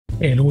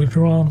Hello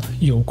everyone,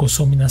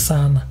 yokoso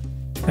minasan.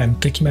 I'm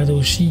Toki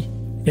Madoushi,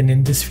 and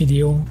in this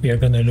video we are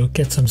gonna look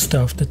at some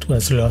stuff that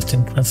was lost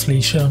in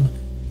translation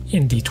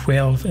in the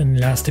 12th and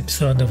last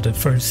episode of the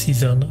first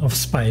season of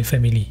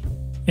SPYxFAMILY.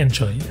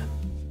 Enjoy!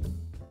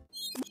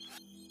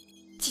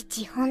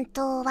 父、本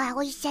当は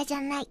お医者じ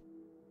ゃない。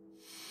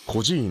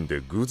孤児院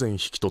で偶然引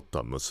き取っ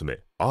た娘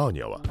アーニ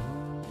ャは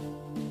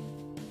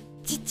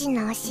父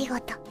のお仕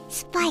事、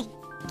スパイ。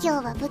今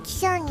日は武器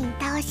商人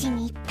倒し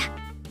に行った。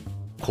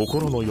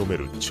心の読め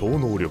る超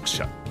能力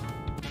者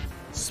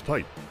スパ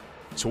イ、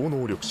超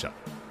能力者、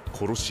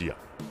殺し屋。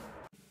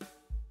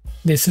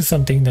 This is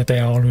something that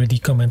I already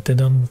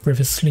commented on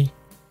previously,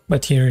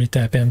 but here it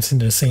happens in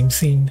the same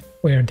scene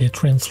where they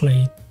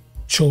translate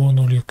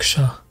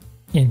Chonolyoksha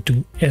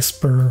into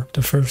Esper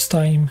the first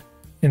time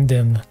and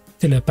then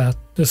Telepath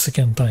the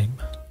second time.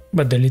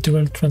 But the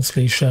literal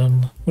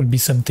translation would be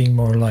something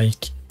more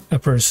like a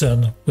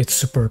person with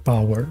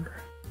superpower.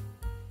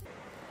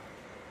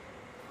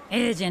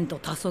 エージェント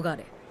黄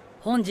昏、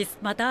本日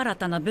また新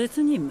たな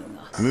別任務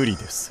が。無理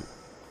です。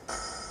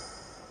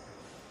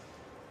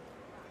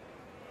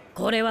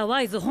これは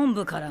ワイズ本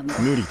部からの。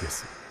無理で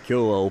す。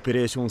今日はオペ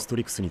レーションスト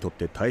リクスにとっ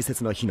て大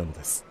切な日なの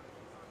です。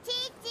父、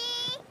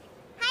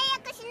早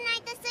くしな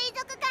いと水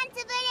族館潰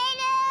れ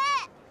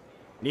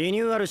る。リニ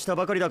ューアルした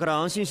ばかりだから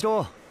安心し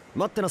ろ。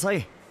待ってなさ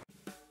い。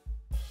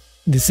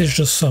This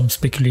is just some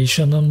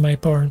speculation on my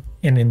part,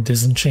 and it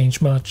doesn't change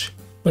much.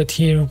 But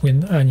here,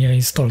 when Anya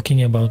is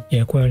talking about the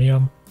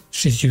aquarium,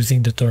 she's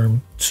using the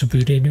term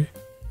tsubureru,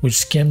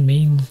 which can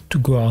mean to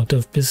go out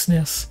of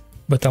business,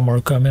 but a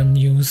more common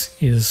use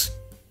is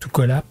to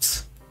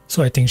collapse.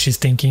 So I think she's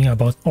thinking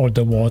about all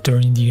the water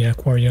in the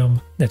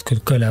aquarium that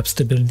could collapse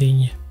the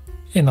building.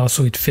 And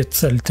also it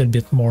fits a little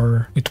bit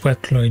more with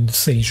what Loid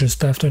says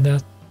just after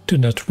that, to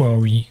not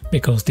worry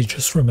because they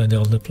just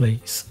remodel the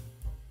place.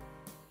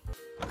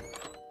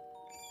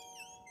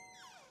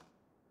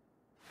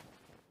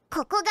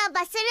 ここが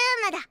バスル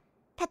ームだ。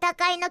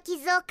戦いの傷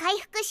を回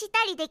復し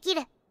たりできる。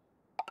アー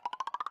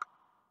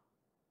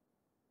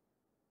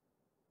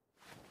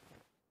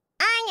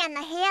ニ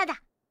ャの部屋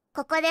だ。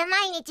ここで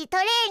毎日ト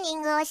レーニ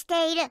ングをし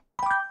ている。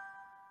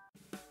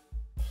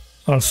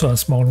Also a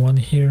small one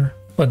here,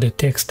 but the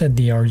text that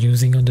they are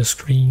using on the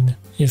screen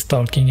is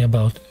talking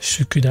about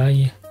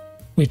shukudai,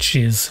 which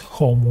is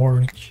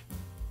homework.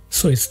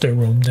 So it's the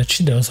room that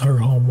she does her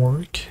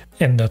homework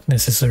and not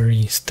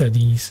necessarily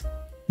studies,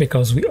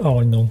 because we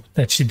all know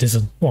that she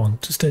doesn't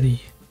want to study.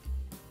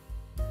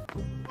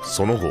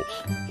 その後、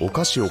お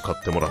菓子を買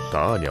ってもらっ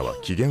たアーニャは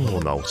機嫌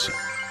を直し、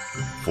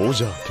フォー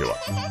ジャー家は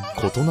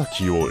事な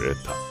きを得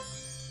た。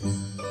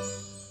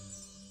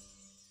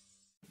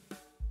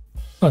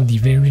On the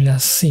very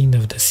last scene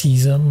of the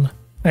season,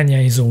 Anya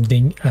is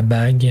holding a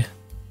bag,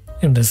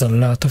 and there's a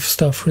lot of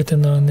stuff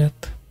written on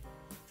it.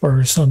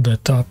 First, on the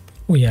top,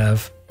 we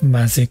have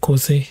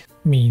Mazekose,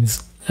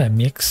 means a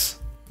mix,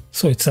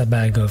 so it's a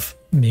bag of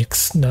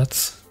mixed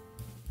nuts,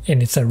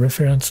 and it's a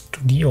reference to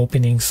the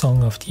opening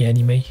song of the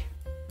anime.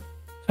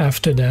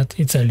 After that,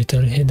 it's a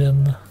little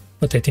hidden,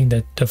 but I think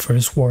that the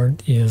first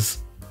word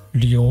is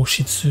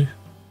Ryoshitsu,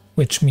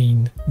 which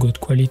means good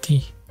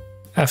quality.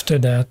 After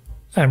that,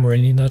 I'm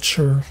really not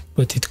sure,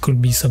 but it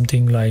could be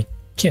something like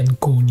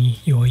Kenko ni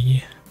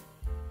yoi,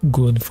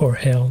 good for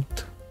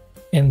health.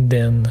 And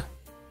then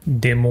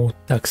Demo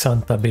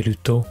taksan taberu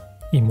to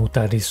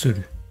imotare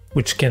suru,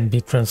 which can be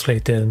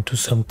translated into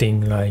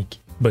something like,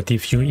 but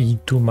if you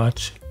eat too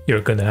much, you're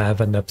gonna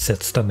have an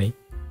upset stomach,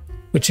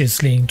 which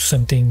is linked to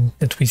something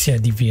that we see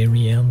at the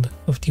very end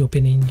of the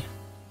opening.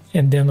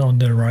 And then on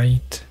the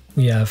right,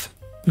 we have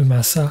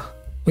Umasa,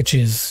 which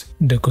is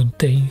the good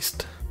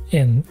taste,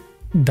 and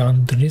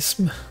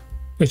Dandrism,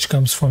 which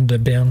comes from the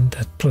band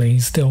that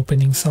plays the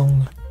opening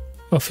song,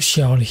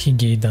 Official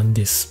Hige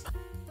Dandism.